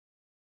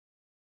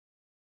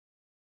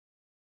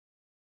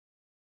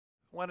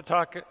I want to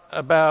talk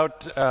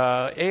about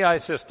AI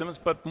systems,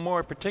 but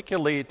more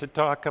particularly to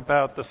talk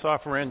about the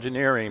software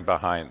engineering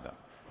behind them.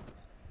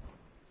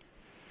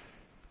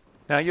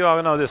 Now, you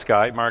all know this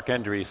guy, Mark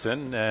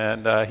Andreessen,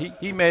 and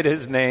he made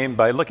his name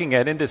by looking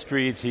at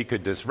industries he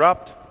could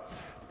disrupt,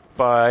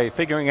 by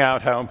figuring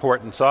out how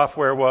important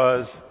software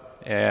was,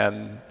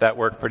 and that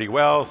worked pretty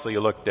well. So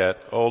you looked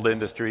at old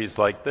industries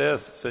like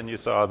this, and you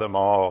saw them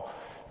all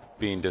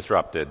being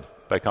disrupted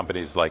by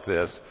companies like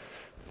this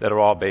that are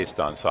all based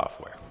on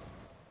software.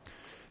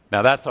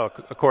 Now, that's,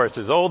 of course,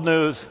 is old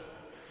news.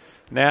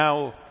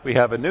 Now we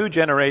have a new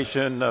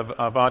generation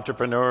of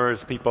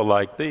entrepreneurs, people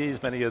like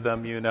these, many of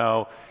them you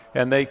know,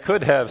 and they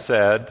could have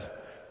said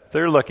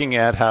they're looking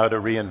at how to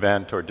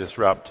reinvent or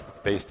disrupt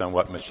based on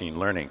what machine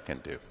learning can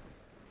do.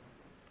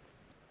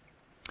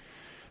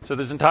 So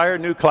there's entire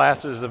new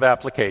classes of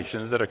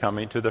applications that are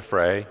coming to the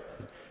fray.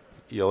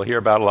 You'll hear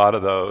about a lot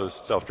of those: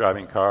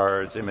 self-driving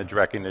cars, image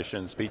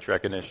recognition, speech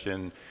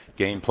recognition,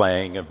 game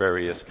playing of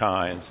various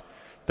kinds,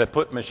 that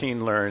put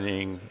machine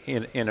learning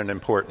in an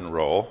important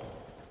role.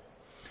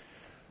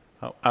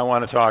 I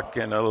want to talk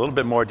in a little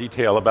bit more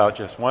detail about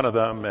just one of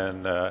them,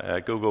 and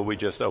at Google we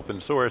just open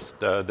sourced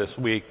this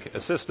week a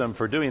system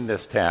for doing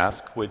this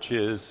task, which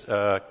is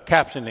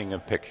captioning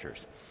of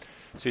pictures.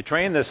 So you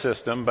train this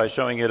system by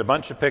showing it a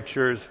bunch of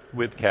pictures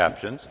with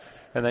captions,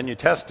 and then you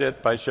test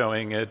it by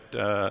showing it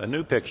a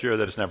new picture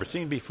that it's never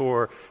seen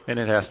before, and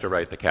it has to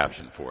write the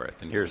caption for it.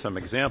 And here are some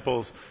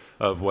examples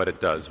of what it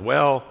does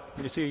well.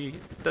 You see,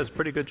 it does a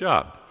pretty good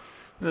job.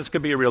 And this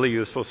could be a really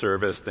useful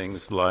service,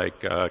 things like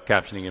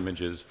captioning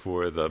images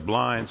for the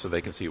blind so they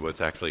can see what's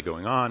actually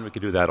going on. We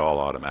could do that all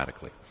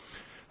automatically.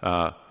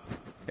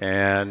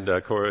 And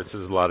of course,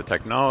 there's a lot of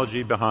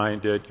technology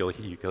behind it. You'll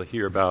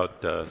hear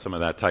about some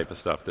of that type of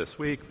stuff this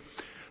week.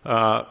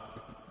 But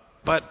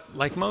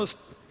like most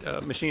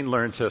machine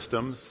learned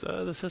systems,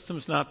 the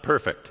system's not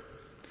perfect.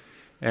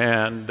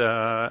 And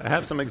I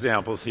have some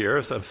examples here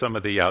of some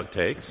of the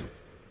outtakes.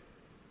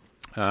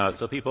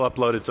 So people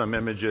uploaded some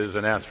images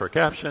and asked for a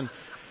caption.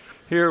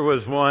 Here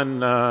was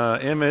one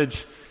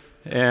image,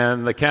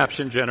 and the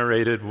caption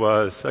generated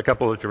was a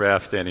couple of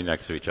giraffes standing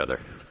next to each other.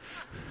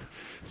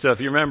 So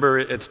if you remember,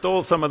 it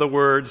stole some of the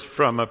words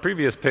from a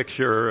previous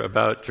picture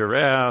about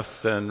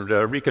giraffes and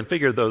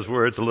reconfigured those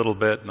words a little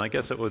bit, and I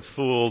guess it was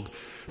fooled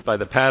by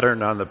the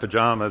pattern on the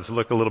pajamas,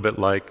 look a little bit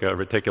like a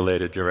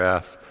reticulated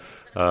giraffe.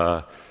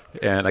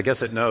 And I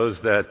guess it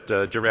knows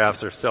that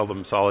giraffes are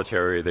seldom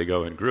solitary, they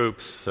go in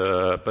groups,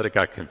 but it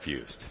got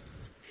confused.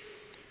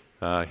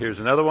 Here's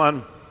another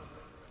one.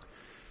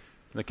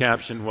 The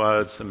caption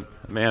was a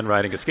man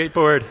riding a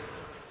skateboard.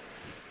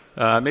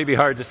 Maybe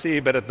hard to see,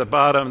 but at the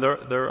bottom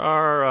there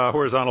are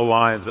horizontal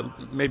lines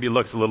that maybe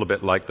looks a little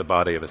bit like the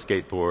body of a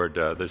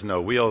skateboard. There's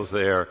no wheels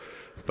there,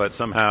 but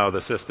somehow the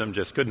system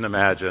just couldn't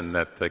imagine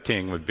that the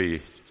king would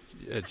be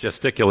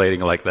gesticulating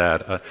like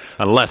that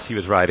unless he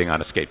was riding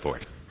on a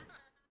skateboard.